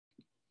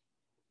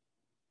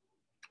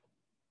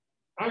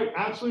All right,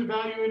 absolute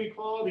value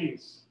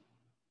inequalities.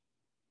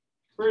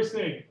 First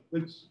thing,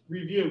 let's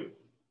review.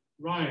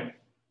 Ryan,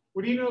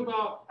 what do you know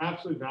about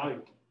absolute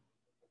value?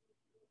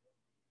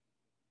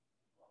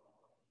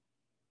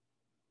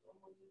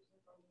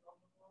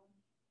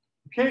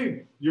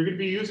 Okay, you're going to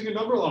be using a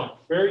number line.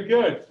 Very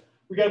good.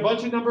 We got a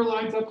bunch of number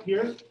lines up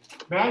here.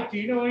 Matt, do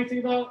you know anything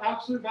about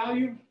absolute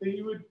value that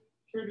you would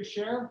care to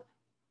share?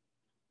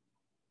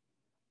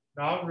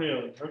 Not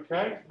really.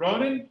 Okay.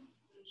 Ronan?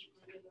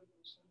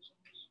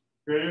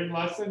 Greater and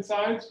less than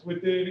signs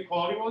with the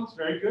inequality ones.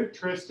 Very good.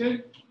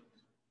 Tristan?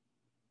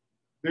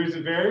 There's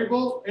a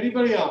variable.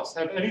 Anybody else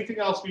have anything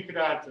else we could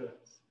add to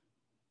this?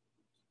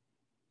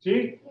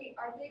 G? Wait,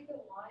 are they the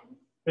lines?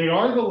 They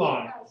are the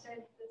line. Yeah,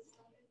 so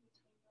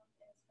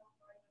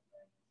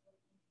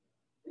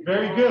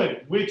Very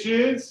good. Which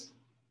is,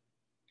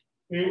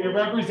 it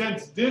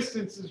represents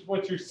distance is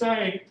what you're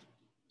saying,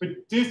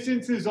 but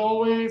distance is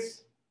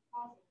always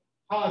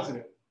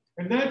positive.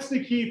 And that's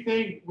the key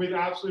thing with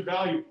absolute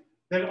value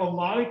that a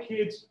lot of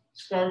kids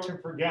start to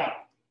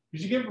forget.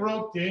 Because you get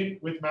roped in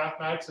with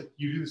mathematics, like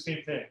you do the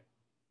same thing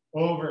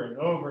over and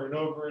over and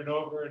over and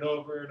over and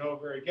over and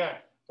over again.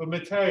 But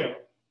Matteo,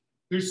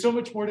 there's so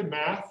much more to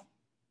math,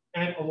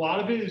 and a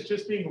lot of it is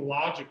just being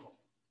logical,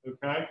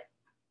 okay?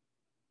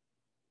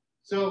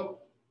 So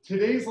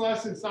today's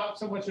lesson is not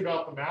so much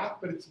about the math,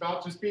 but it's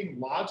about just being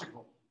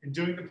logical and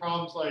doing the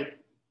problems like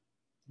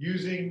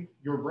using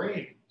your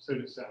brain, so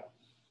to say.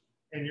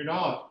 And you're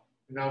not.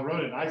 And now,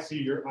 Ronan, I see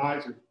your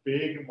eyes are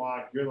big and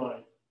wide. You're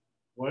like,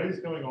 what is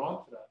going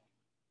on today?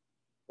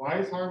 Why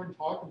is Harmon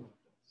talking about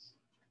this?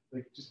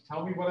 Like, just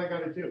tell me what I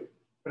got to do.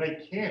 But I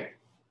can't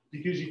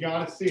because you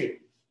got to see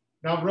it.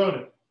 Now,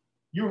 Ronan,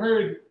 you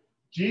heard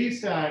G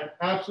said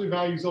absolute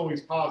value is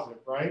always positive,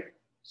 right?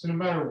 So no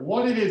matter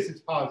what it is, it's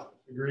positive.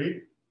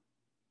 Agreed?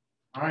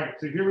 All right,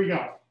 so here we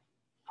go.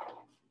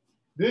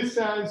 This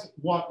says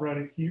what,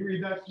 Ronan? Can you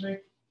read that to me?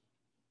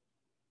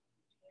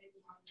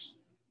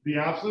 The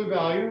absolute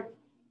value.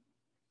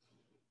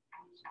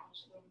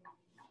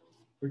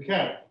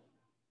 Okay.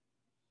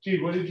 Gee,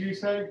 what did you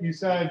say? You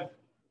said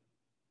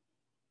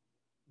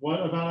what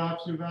about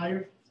absolute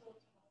value?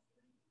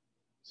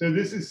 So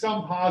this is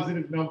some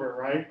positive number,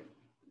 right?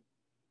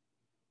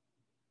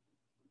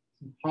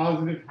 Some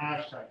positive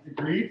hashtag.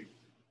 Agreed?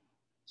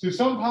 So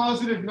some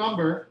positive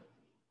number,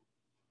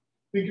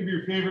 think of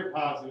your favorite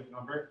positive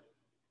number.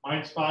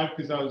 Mine's 5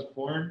 because I was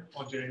born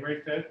on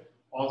January 5th.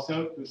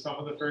 Also, the sum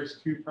of the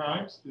first two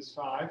primes is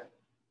 5.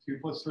 2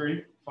 plus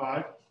 3,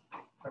 5.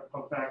 I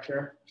put back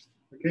there.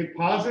 Okay,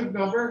 positive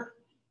number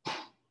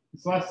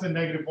is less than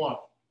 -1.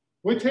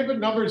 What type of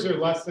numbers are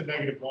less than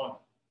 -1?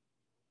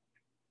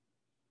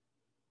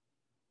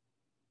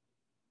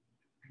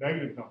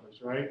 Negative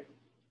numbers, right?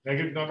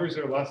 Negative numbers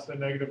are less than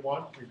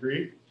 -1.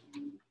 Agreed?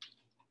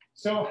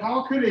 So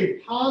how could a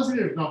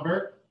positive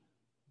number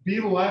be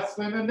less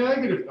than a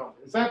negative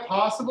number? Is that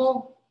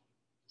possible?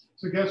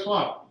 So guess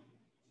what?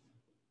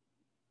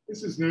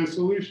 This is no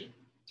solution.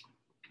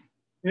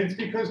 It's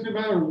because no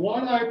matter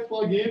what I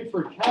plug in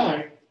for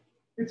K,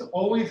 it's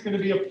always going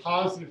to be a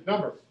positive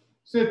number.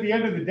 So at the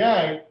end of the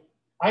day,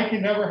 I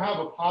can never have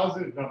a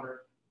positive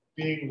number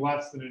being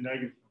less than a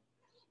negative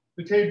number.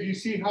 Mateo, do you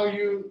see how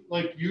you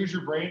like use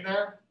your brain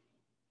there?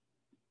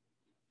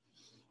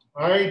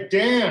 All right,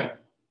 Dan.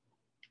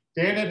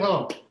 Dan at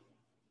home.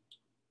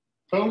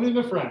 Phone in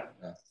a friend.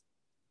 Yeah.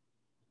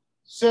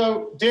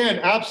 So Dan,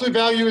 absolute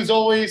value is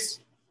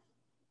always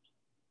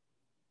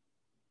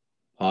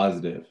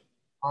positive.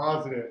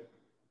 Positive.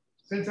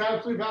 Since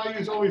absolute value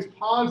is always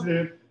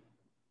positive,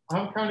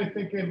 I'm kind of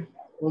thinking,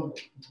 well,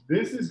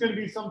 this is going to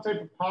be some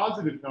type of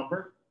positive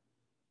number.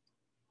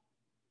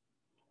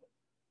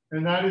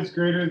 And that is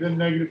greater than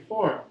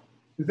 -4.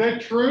 Is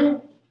that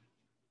true?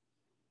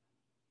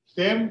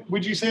 Dan,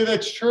 would you say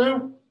that's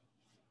true?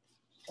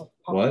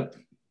 What?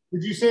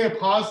 Would you say a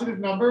positive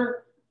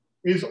number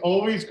is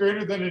always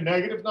greater than a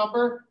negative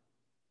number?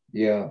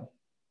 Yeah.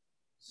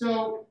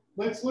 So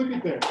let's look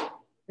at this.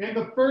 In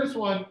the first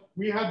one,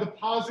 we had the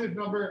positive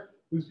number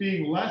was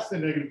being less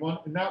than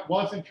 -1, and that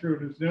wasn't true.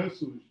 There's no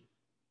solution.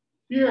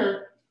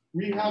 Here,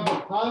 we have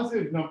a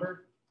positive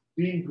number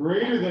being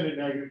greater than a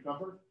negative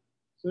number.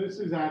 So this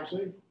is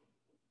actually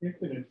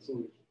infinite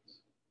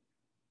solutions.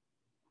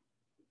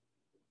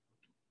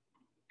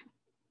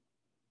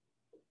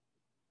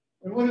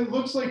 And what it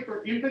looks like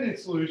for infinite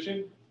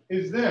solution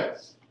is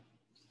this.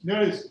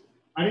 Notice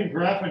I didn't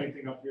graph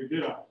anything up here,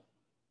 did I?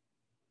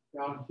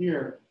 Down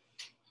here,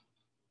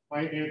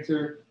 my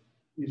answer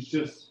is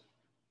just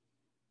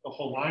the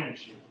whole line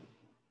issue.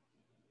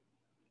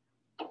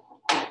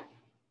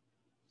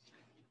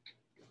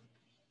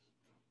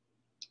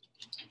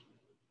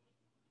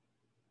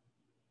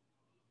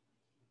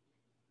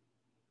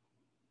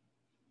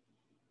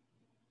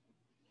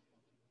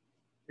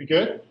 You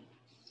good?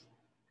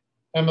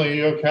 Emily,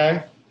 you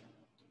okay?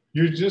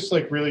 You're just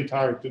like really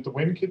tired. Did the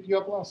wind keep you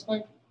up last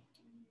night?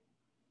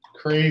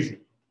 Crazy.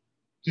 Did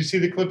you see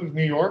the clip of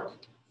New York?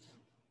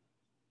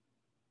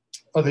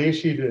 Oh, they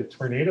issued a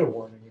tornado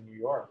warning in New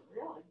York.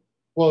 Really?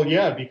 Well,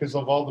 yeah, because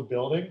of all the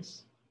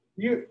buildings.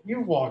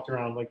 you walked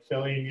around like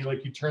Philly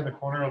and you turn the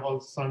corner, all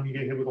of a sudden you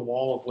get hit with a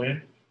wall of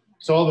wind.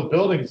 So all the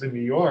buildings in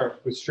New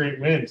York with straight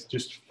winds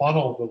just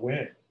funnel the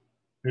wind.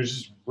 There's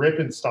just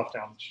ripping stuff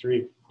down the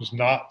street. It's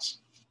nuts,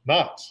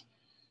 nuts.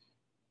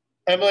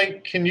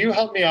 Emily, can you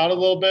help me out a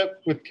little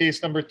bit with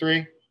case number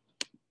 3?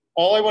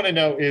 All I want to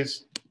know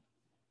is,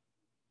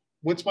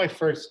 what's my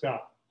first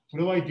step? What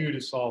do I do to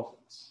solve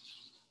this?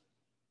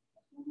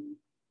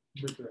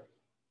 Number 3.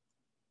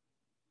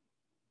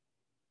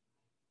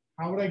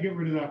 How would I get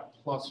rid of that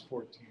plus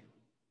 14?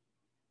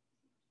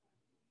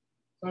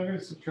 So I'm going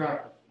to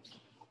subtract it.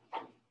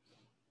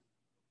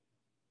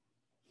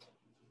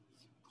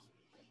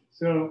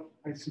 So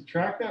I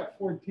subtract that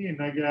 14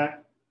 and I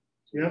get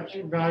the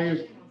absolute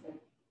value of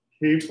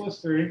k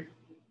plus 3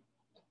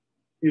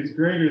 is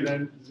greater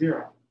than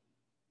 0.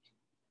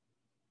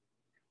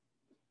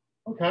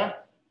 Okay.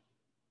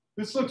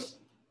 This looks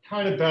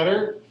kind of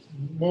better,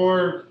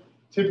 more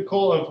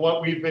typical of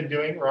what we've been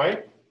doing,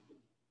 right?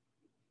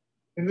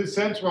 In the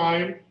sense,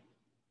 Ryan,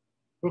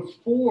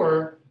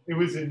 before it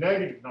was a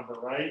negative number,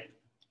 right?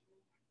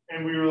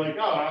 And we were like,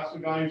 oh,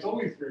 absolute value is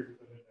always greater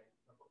than a negative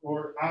number,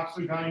 or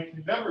absolute value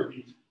can never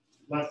be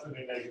less than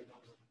a negative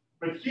number.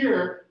 But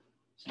here,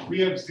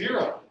 we have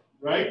 0,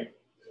 right?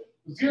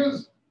 0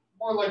 is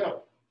more like a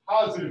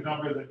positive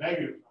number than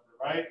negative number,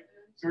 right?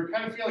 So we're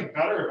kind of feeling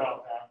better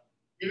about that,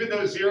 even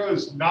though 0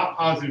 is not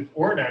positive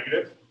or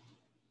negative,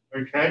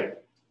 okay?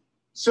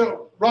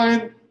 So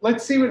Ryan,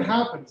 let's see what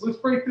happens. Let's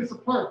break this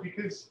apart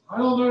because I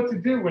don't know what to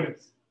do when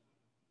it's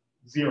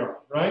 0,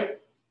 right?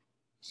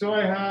 So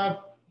I have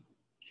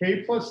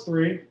k plus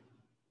 3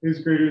 is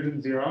greater than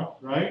 0,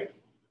 right?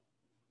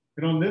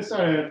 And on this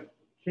side, I have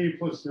k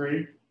plus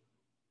 3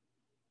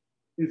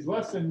 is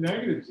less than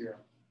negative 0,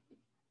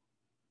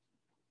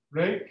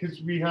 right?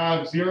 Because we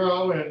have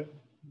 0 and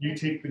you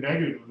take the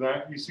negative of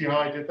that. You see how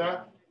I did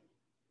that?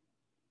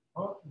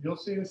 Oh, you'll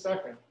see in a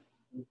second,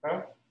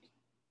 okay?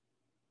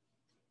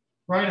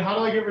 Ryan, how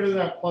do I get rid of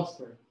that plus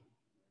 3?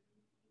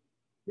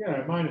 Yeah,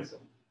 I minus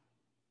it.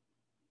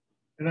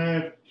 And I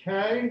have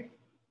k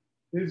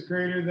is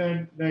greater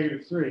than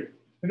negative 3.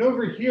 And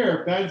over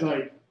here, Ben's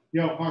like,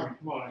 yo, Harvey,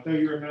 come on, I thought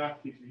you were a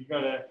math teacher. You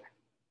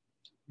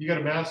got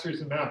a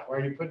master's in math. Why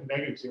are you putting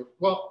negatives here?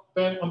 Well,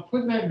 Ben, I'm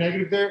putting that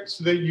negative there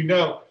so that you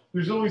know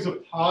there's always a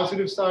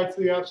positive side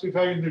to the absolute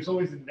value and there's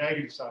always a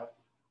negative side.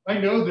 I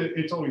know that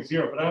it's always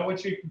 0, but I don't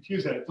want you to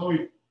confuse that. It's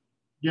always,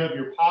 you have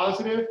your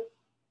positive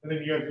and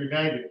then you have your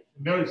negative.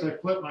 And notice I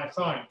flip my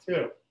sign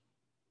too.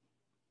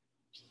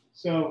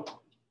 So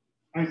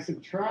I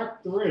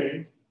subtract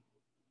 3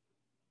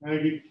 and I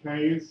get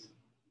k is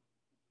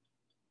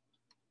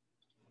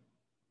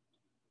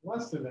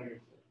less than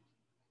negative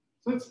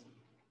 3. So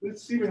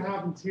let's see what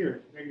happens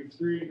here. Negative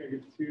 3,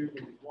 negative 2,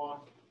 negative 1,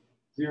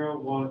 0,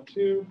 1,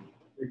 2,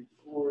 negative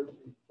 4,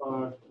 negative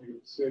 5,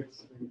 negative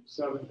 6, negative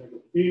 7,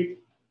 negative 8.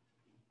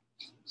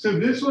 So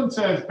this one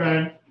says,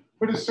 Ben,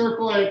 put a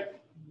circle at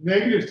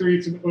negative 3.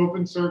 It's an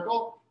open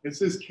circle. It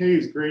says k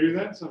is greater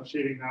than, so I'm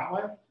shading that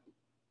way.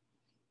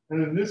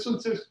 And then this one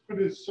says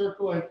put a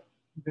circle at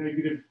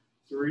negative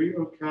 3.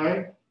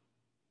 Okay.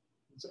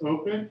 It's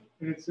open.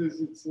 And it says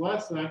it's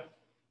less than.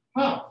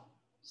 Huh.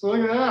 So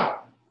look at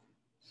that.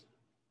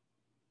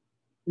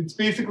 It's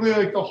basically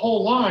like the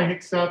whole line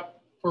except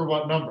for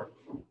what number?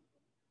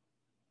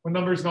 What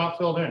number is not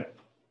filled in?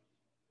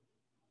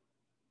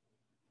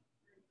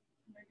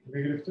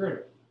 Negative 3.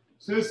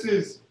 So this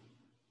is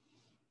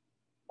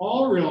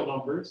all real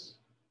numbers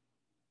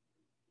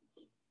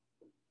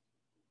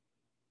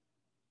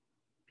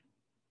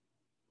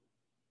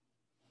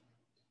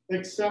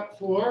except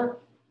for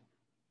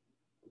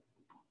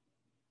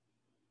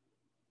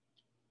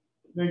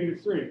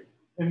negative 3.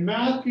 And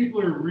math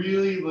people are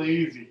really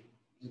lazy,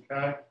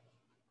 okay?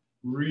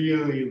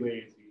 Really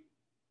lazy.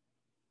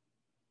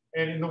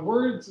 And in the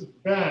words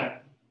of Ben,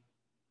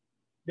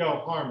 yo,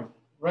 Harmon,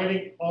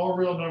 writing all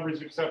real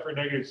numbers except for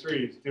negative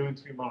 3 is doing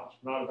too much.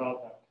 Not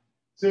about that.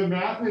 So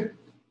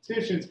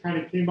mathematicians kind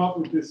of came up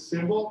with this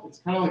symbol. It's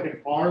kind of like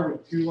an R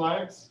with 2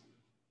 legs.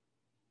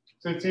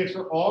 So it stands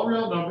for all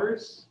real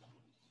numbers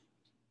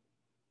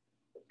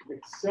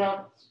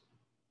except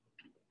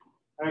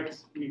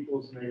x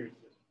equals negative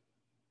 3.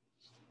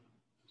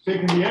 So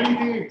it can be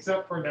anything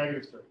except for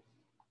negative 3.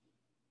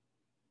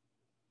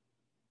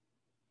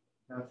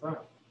 That's right.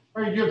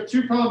 All right, you have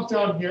 2 problems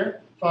down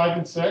here, 5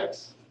 and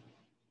 6.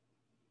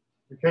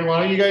 Okay, why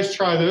don't you guys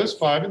try those,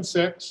 5 and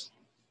 6.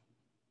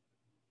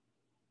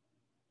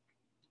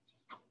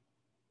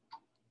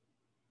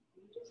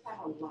 You just have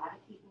a lot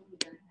of people who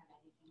don't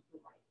have anything to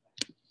write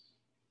with.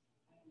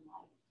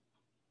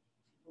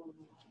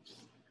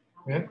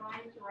 Yeah. To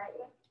write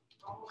with?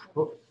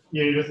 Well,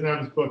 yeah, he doesn't have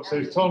his book, so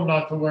he's told him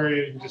not to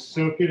worry and just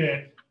soak it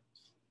in.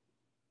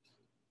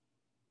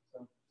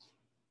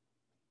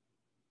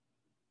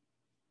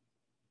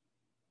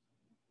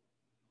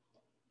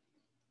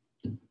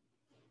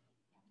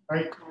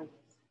 Right?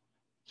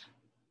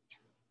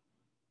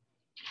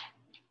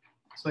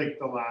 It's like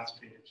the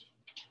last page.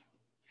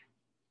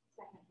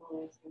 Second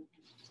bullet.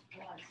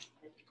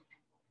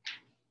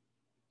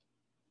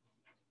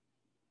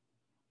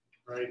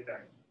 right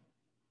there.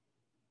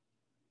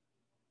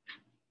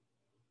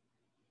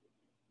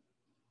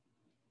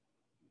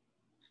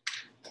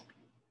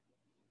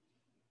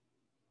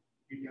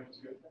 PDM was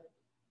good there.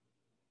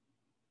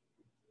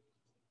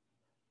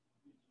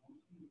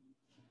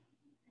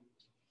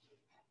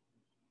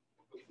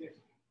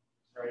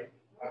 Right?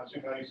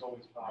 Absolute value is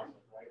always positive,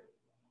 right?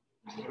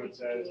 So it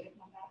says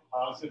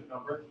positive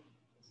number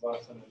is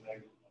less than a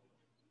negative number.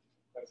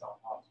 That's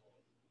not possible.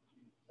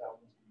 That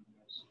one's going to be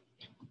missed.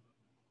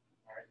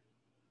 All right.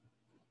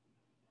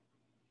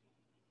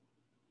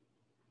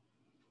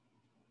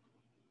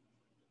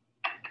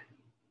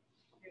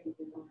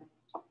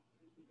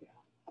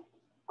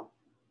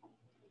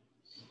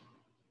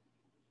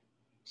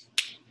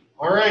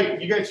 All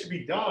right, you guys should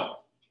be done.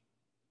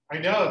 I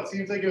know, it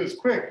seems like it was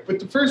quick, but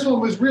the first one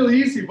was really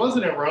easy,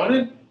 wasn't it,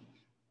 Ronan?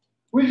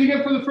 What did you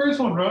get for the first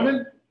one,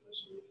 Ronan?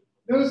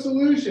 No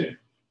solution.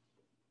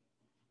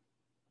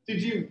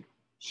 Did you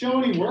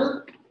show any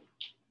work?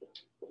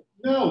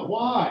 No,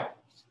 why?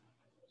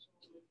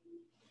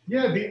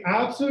 Yeah, the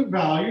absolute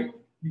value,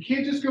 you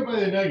can't just go by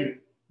the negative.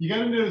 You got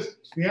to notice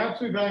the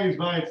absolute value is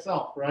by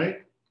itself,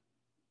 right?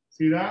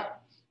 See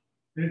that?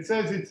 And it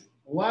says it's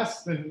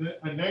less than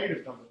a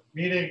negative number,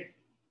 meaning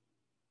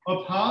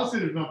a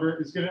positive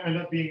number is going to end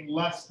up being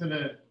less than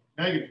a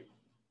negative.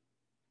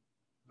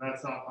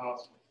 That's not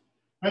possible.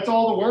 That's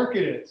all the work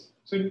it is.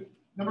 So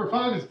number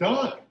 5 is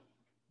done.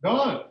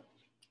 Done.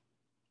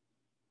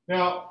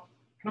 Now,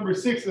 number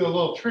 6 is a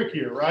little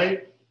trickier,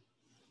 right?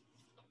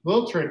 A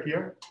little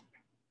trickier.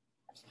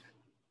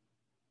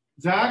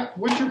 Zach,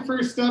 what's your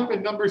first step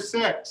in number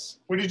 6?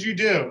 What did you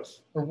do?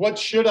 Or what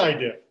should I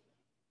do?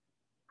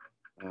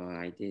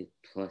 I did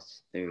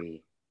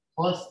 +3.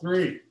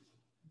 +3.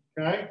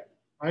 Okay,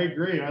 I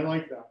agree. I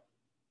like that.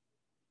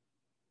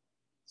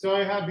 So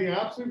I have the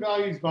absolute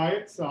values by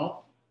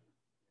itself.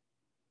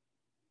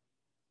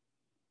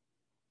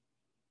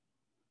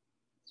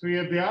 So we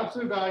have the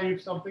absolute value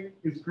of something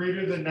is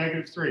greater than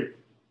 -3.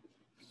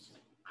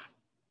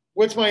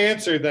 What's my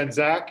answer then,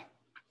 Zach?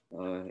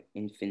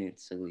 Infinite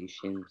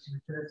solutions.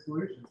 Infinite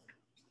solutions.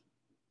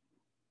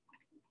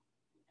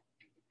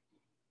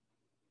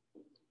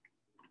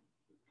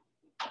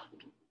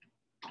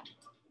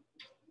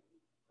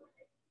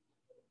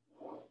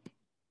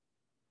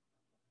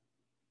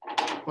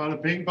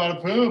 Bada bing,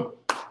 bada boom.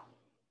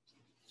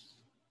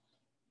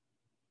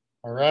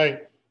 All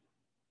right.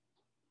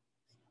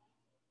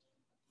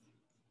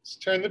 Let's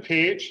turn the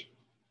page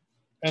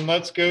and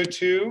let's go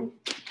to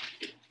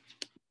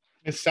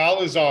Ms.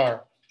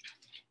 Salazar.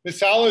 Ms.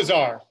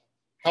 Salazar,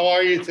 how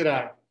are you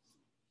today?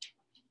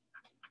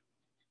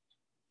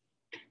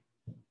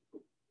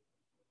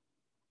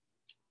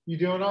 You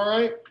doing all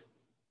right?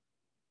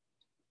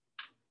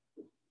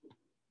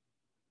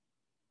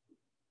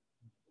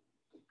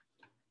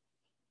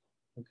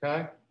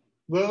 Okay.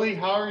 Lily,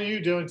 how are you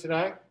doing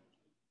today?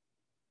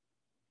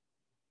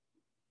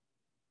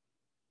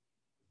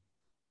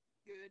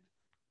 Good.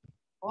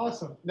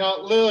 Awesome.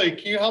 Now, Lily,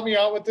 can you help me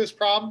out with this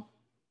problem?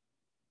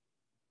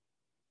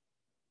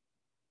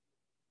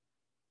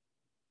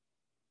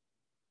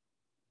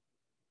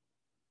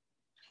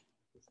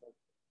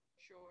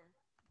 Sure.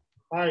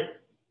 All right.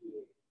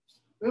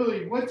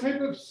 Lily, what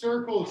type of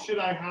circle should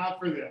I have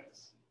for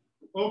this?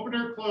 Open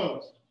or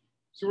closed?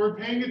 So we're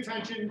paying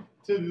attention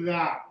to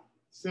that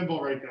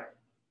symbol right there.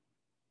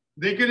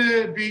 They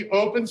gonna be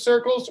open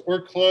circles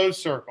or closed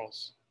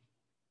circles?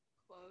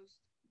 Closed.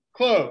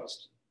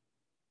 Closed.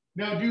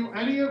 Now, do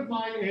any of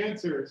my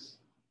answers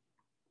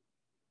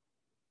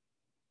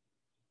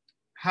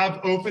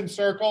have open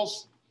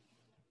circles?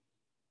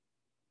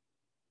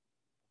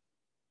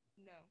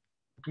 No.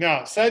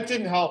 No, so that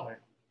didn't help me.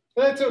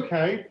 But that's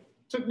okay.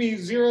 It took me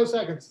 0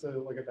 seconds to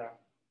look at that.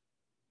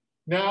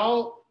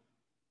 Now,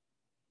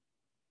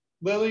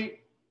 Lily,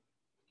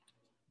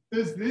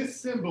 does this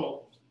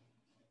symbol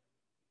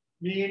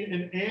mean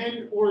an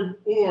and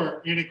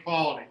or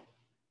inequality?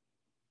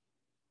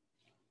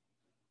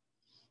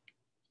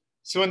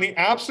 So when the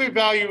absolute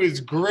value is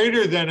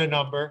greater than a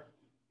number,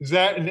 is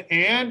that an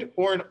and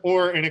or an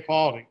or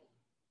inequality?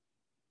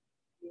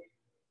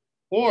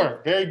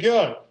 Or, very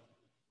good.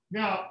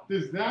 Now,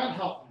 does that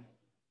help me?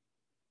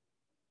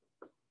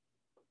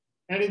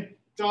 And it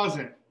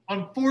doesn't.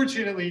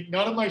 Unfortunately,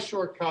 none of my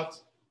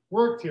shortcuts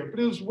worked here, but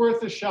it was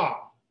worth a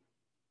shot,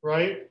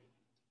 right?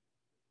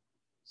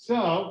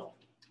 So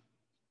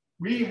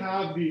we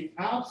have the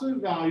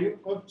absolute value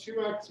of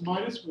 2x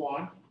minus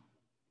 1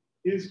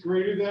 is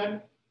greater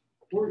than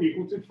or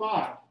equal to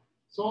 5.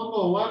 So on the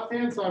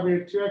left-hand side, we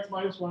have 2x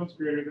minus 1 is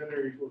greater than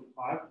or equal to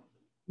 5.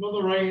 And on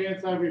the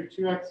right-hand side, we have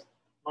 2x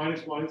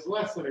minus 1 is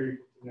less than or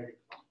equal to -5.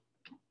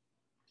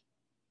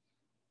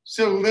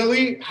 So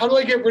Lily, how do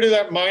I get rid of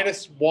that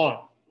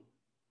 -1?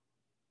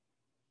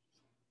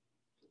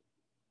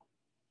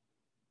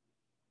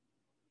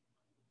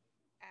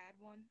 Add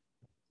 1.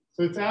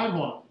 So it's add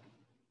 1.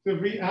 So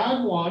if we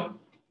add 1,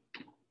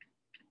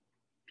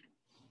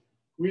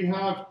 we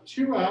have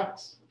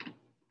 2x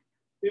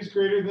is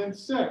greater than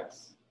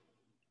 6.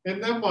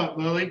 And then what,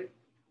 Lily?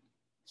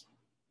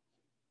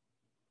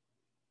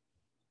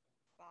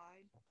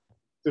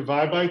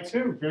 divide by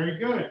 2. Very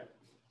good.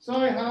 So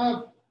I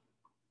have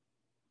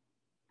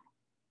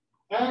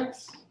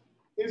x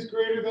is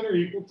greater than or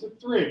equal to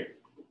 3.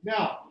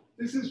 Now,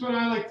 this is what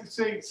I like to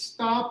say,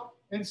 stop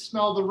and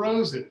smell the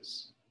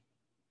roses.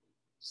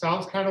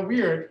 Sounds kind of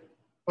weird,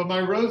 but my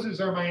roses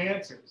are my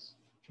answers.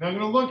 And I'm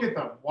going to look at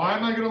them. Why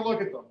am I going to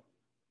look at them?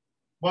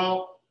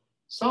 Well,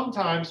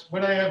 sometimes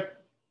when I have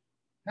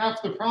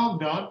half the problem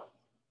done,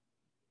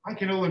 I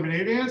can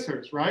eliminate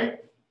answers, right?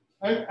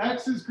 I have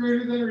x is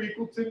greater than or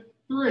equal to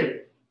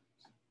 3.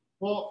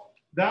 Well,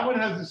 that one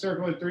has a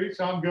circle at 3,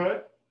 so I'm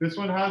good. This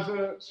one has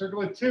a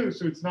circle at 2,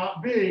 so it's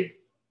not B.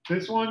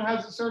 This one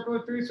has a circle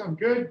at 3, so I'm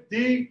good.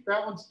 D,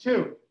 that one's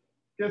 2.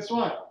 Guess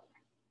what?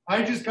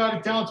 I just got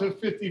it down to a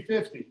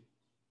 50-50,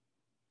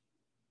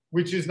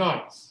 which is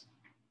nice.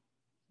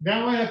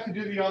 Now I have to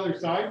do the other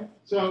side.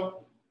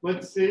 So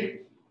let's see.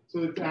 So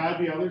let's add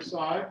the other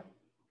side.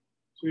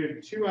 So we have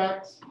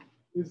 2x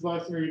is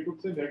less than or equal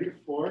to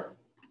 -4.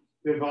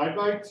 Divide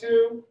by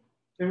 2.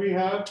 And we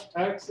have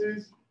x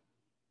is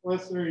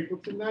less than or equal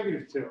to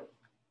 -2.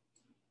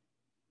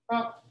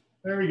 Oh,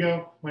 there we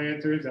go. My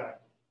answer is I.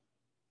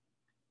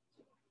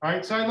 All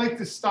right, so I like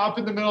to stop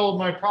in the middle of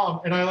my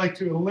problem and I like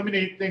to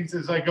eliminate things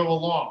as I go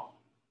along.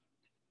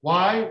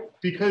 Why?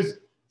 Because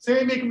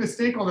say I make a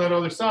mistake on that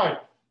other side.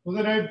 Well,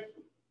 then I've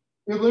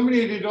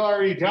eliminated it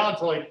already down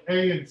to like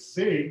A and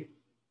C.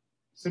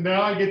 So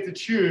now I get to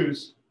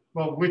choose,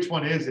 well, which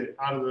one is it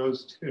out of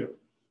those two?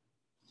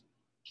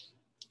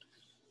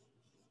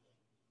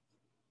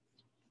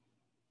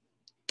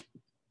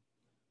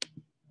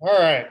 All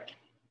right.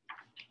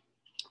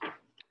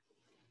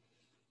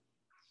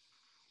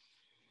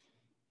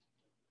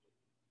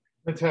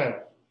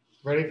 Mateo,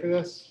 ready for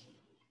this?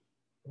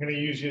 I'm going to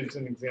use you as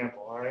an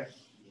example, all right?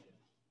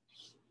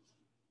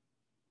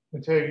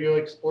 Mateo, do you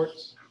like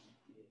sports?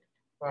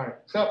 All right.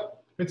 So,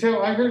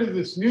 Mateo, I heard of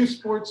this new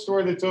sports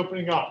store that's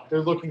opening up. They're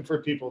looking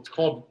for people. It's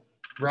called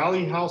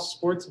Rally House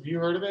Sports. Have you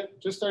heard of it?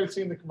 Just started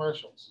seeing the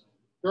commercials.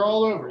 They're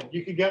all over.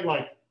 You could get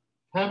like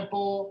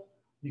Temple,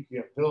 you could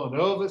get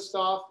Villanova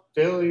stuff,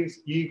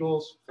 Phillies,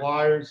 Eagles,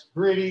 Flyers,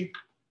 Gritty.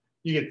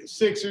 You get the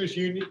Sixers,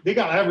 they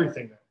got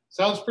everything there.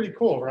 Sounds pretty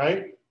cool,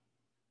 right?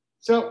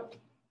 So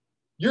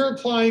you're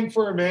applying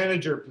for a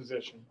manager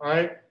position, all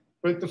right?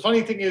 But the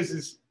funny thing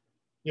is,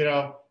 you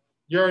know,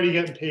 you're already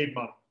getting paid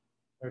money,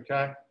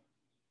 okay?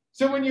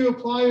 So when you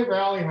apply at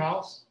Rally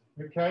House,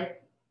 okay,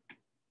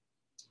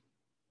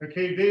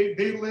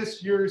 they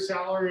list your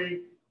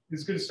salary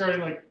is going to start at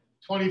like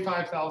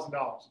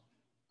 $25,000.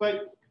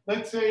 But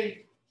let's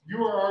say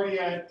you are already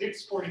at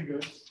Dick's Sporting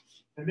Goods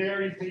and they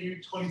already pay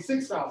you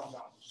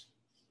 $26,000.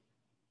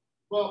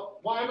 Well,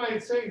 why am I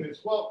saying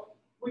this? Well,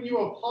 when you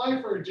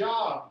apply for a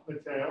job,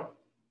 Mateo,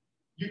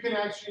 you can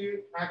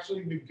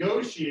actually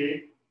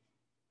negotiate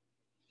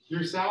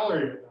your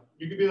salary with them.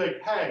 You could be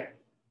like, hey,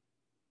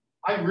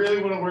 I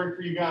really want to work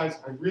for you guys.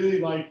 I really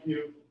like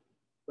you.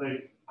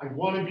 Like, I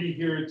want to be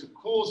here. It's a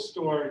cool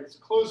store. It's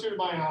closer to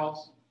my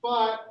house,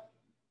 but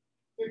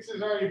Dick's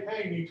is already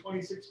paying me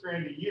 26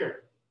 grand a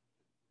year.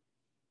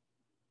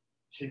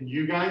 Can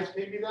you guys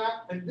pay me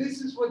that? And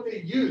this is what they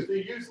use.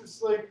 They use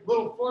this like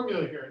little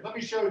formula here. Let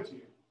me show it to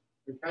you.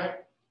 Okay.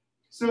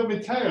 So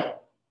Mateo,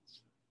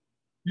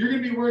 you're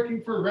going to be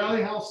working for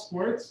Rally House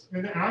Sports,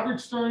 and the average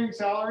starting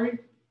salary,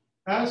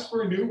 as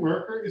for a new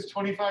worker, is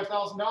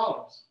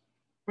 $25,000.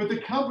 But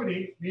the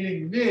company,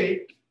 meaning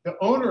me, the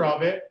owner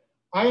of it,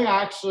 I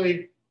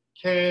actually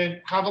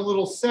can have a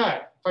little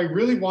set. If I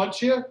really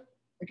want you,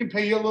 I can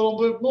pay you a little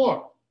bit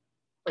more.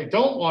 If I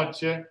don't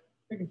want you,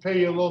 I can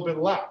pay you a little bit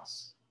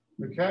less.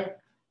 Okay?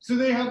 So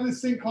they have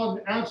this thing called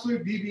an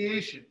absolute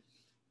deviation,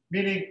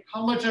 meaning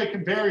how much I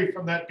can vary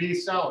from that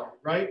base salary,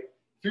 right?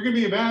 If you're going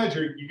to be a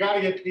manager, you got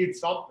to get paid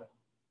something.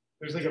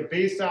 There's like a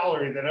base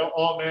salary that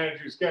all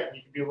managers get. And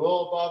you can be a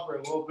little above or a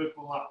little bit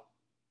below.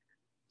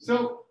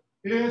 So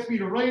it asks me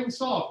to write and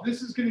solve.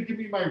 This is going to give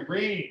me my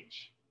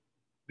range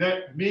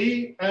that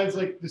me as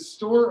like the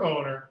store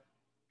owner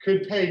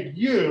could pay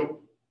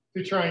you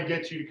to try and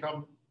get you to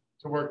come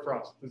to work for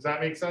us. Does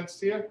that make sense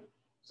to you?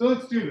 So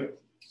let's do this.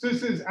 So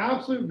this is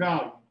absolute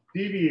value,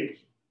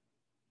 deviation.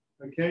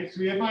 Okay, so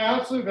we have my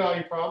absolute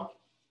value problem.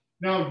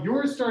 Now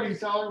your starting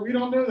salary, we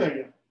don't know that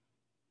yet.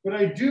 But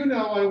I do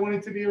know I want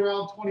it to be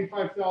around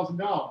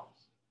 $25,000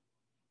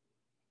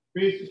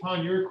 based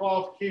upon your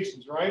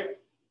qualifications, right?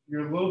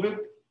 You're a little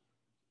bit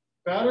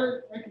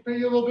better, I can pay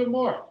you a little bit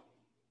more.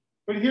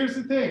 But here's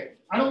the thing.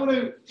 I don't want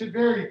it to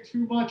vary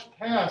too much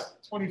past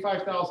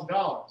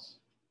 $25,000.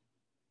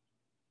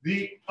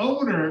 The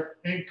owner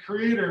and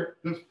creator,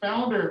 the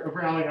founder of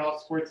Rally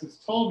House Sports has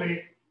told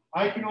me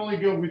I can only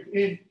go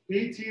within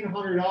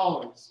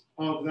 $1,800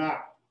 of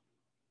that.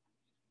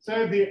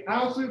 So the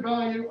absolute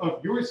value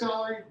of your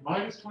salary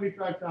minus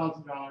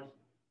 $25,000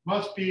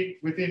 must be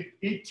within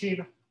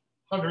 $1,800.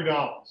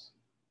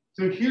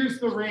 So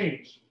here's the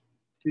range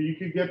that you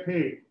can get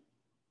paid.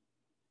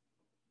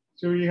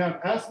 So you have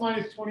S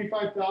minus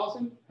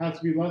 25,000 has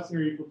to be less than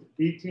or equal to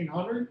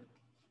 1,800,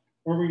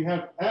 or we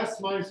have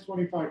S minus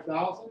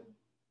 25,000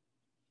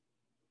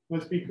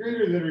 must be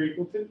greater than or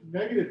equal to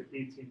negative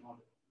 1,800.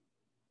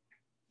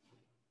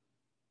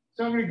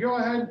 So I'm going to go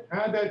ahead and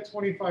add that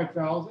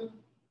 25,000.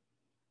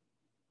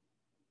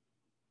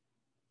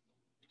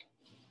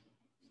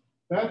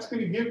 That's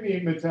going to give me,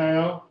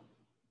 Matteo,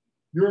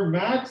 your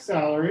max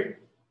salary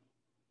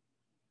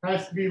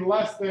has to be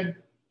less than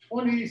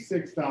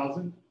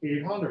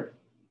 26,800.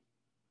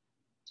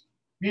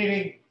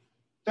 Meaning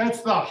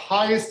that's the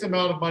highest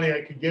amount of money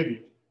I could give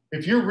you.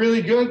 If you're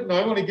really good and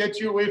I want to get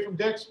you away from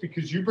Dick's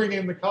because you bring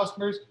in the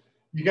customers,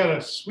 you got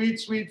a sweet,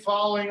 sweet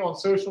following on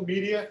social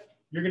media,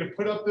 you're going to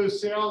put up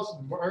those sales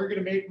and are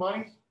going to make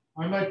money,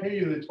 I might pay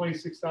you the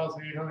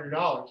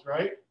 $26,800,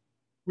 right?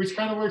 Which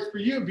kind of works for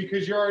you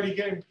because you're already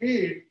getting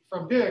paid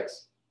from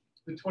Dick's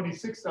the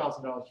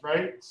 $26,000,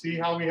 right? See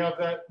how we have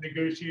that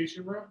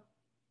negotiation room?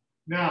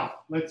 Now,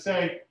 let's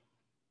say,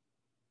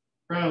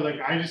 bro, like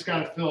I just got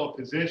to fill a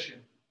position.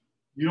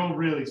 You don't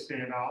really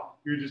stand out.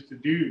 You're just a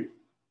dude.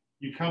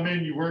 You come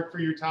in, you work for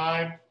your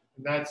time,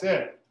 and that's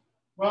it.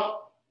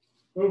 Well,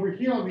 over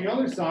here on the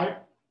other side,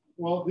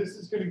 well, this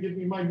is going to give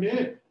me my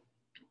mid,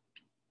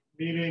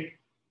 meaning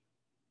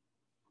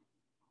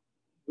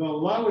the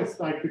lowest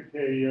I could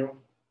pay you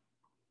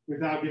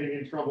without getting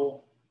in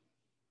trouble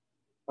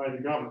by the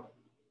government.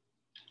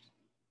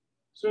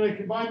 So when I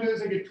combine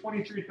those, I get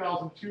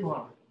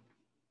 23,200.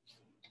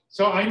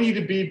 So I need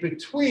to be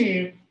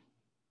between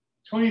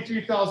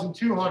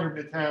 23,200,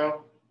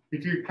 Matteo,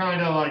 if you're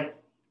kind of like,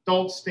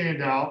 don't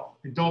stand out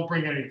and don't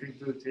bring anything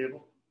to the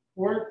table,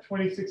 or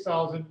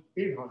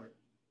 26,800.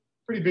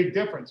 Pretty big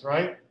difference,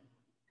 right?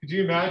 Could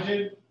you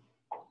imagine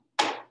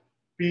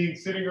being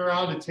sitting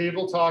around a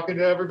table talking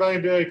to everybody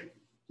and be like,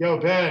 yo,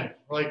 Ben,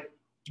 like,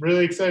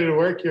 really excited to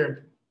work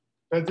here.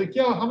 Ben's like,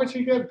 yo, how much are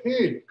you getting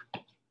paid?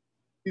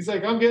 He's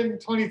like, I'm getting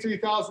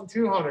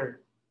 23,200.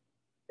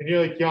 And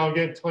you're like, yeah, I'm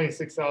getting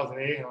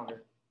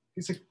 26,800.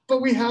 He's like,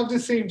 but we have the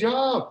same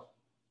job.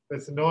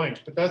 That's annoying,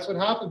 but that's what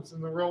happens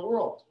in the real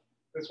world.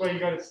 That's why you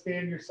got to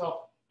stand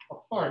yourself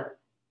apart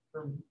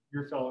from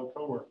your fellow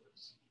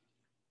coworkers.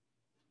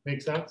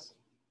 Make sense?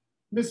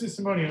 Mrs.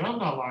 Simonian, I'm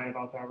not lying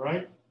about that,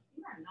 right?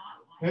 You are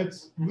not lying.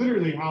 That's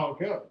literally how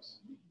it goes.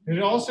 And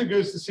it also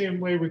goes the same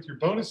way with your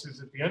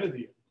bonuses at the end of the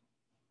year.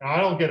 Now, I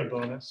don't get a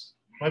bonus.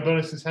 My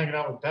bonus is hanging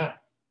out with Ben.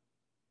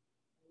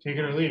 Take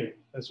it or leave it.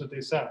 That's what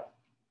they said.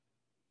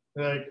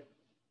 They're like,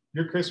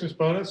 your Christmas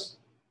bonus,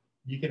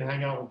 you can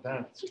hang out with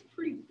Ben. It's a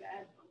pretty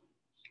bad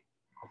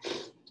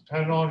bonus.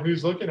 Depending on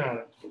who's looking at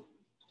it.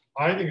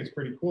 I think it's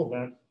pretty cool,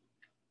 Ben.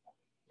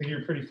 I think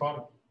you're pretty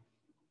funny.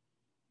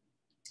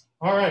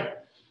 All right.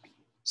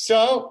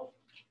 So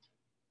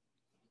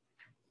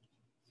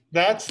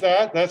that's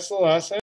that. That's the lesson.